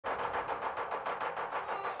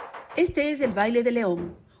Este es el baile de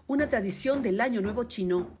león, una tradición del Año Nuevo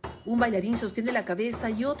Chino. Un bailarín sostiene la cabeza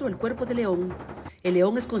y otro el cuerpo del león. El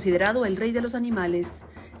león es considerado el rey de los animales.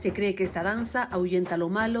 Se cree que esta danza ahuyenta lo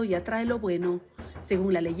malo y atrae lo bueno.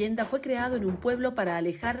 Según la leyenda, fue creado en un pueblo para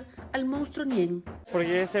alejar al monstruo Nien.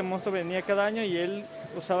 Porque ese monstruo venía cada año y él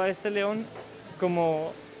usaba este león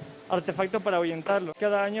como artefacto para ahuyentarlo.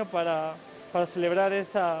 Cada año para celebrar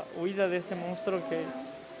esa huida de ese monstruo que,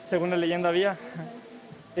 según la leyenda, había.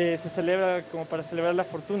 Se celebra como para celebrar la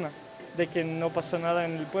fortuna de que no pasó nada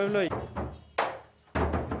en el pueblo.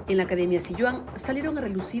 En la Academia Silluán salieron a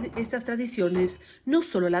relucir estas tradiciones, no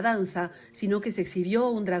solo la danza, sino que se exhibió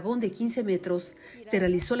un dragón de 15 metros, se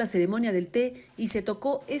realizó la ceremonia del té y se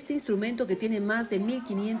tocó este instrumento que tiene más de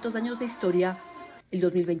 1500 años de historia. El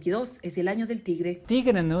 2022 es el año del tigre.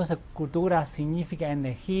 Tigre en nuestra cultura significa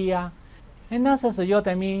energía, entonces yo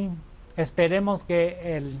también esperemos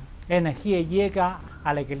que la energía llega,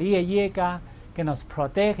 alegría llega, que nos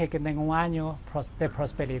protege, que tenga un año de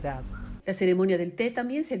prosperidad. La ceremonia del té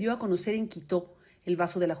también se dio a conocer en Quito, el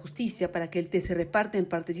vaso de la justicia para que el té se reparte en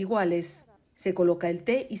partes iguales. Se coloca el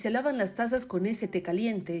té y se lavan las tazas con ese té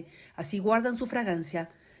caliente, así guardan su fragancia.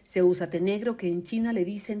 Se usa té negro, que en China le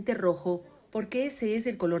dicen té rojo, porque ese es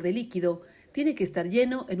el color del líquido. Tiene que estar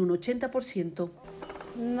lleno en un 80%.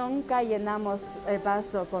 Nunca llenamos el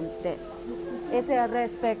vaso con té. Es el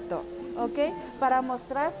respeto, ¿ok? Para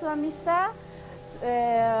mostrar su amistad.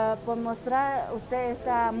 Por mostrar, usted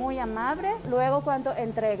está muy amable. Luego, cuando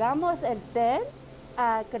entregamos el té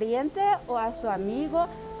al cliente o a su amigo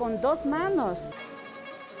con 2 manos.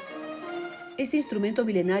 Este instrumento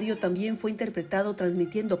milenario también fue interpretado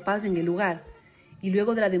transmitiendo paz en el lugar. Y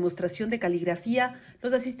luego de la demostración de caligrafía,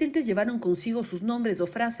 los asistentes llevaron consigo sus nombres o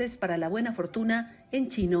frases para la buena fortuna en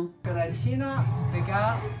chino. Cada china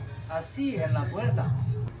pega así en la puerta.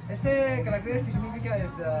 Este carácter significa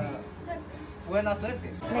buena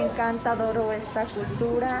suerte. Me encanta, adoro esta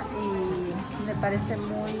cultura y me parece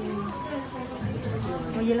muy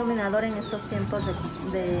iluminador en estos tiempos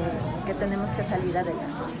de que tenemos que salir adelante.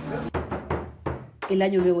 El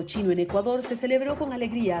Año Nuevo Chino en Ecuador se celebró con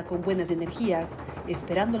alegría, con buenas energías,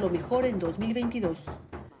 esperando lo mejor en 2022.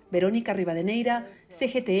 Verónica Rivadeneira,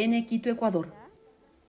 CGTN, Quito, Ecuador.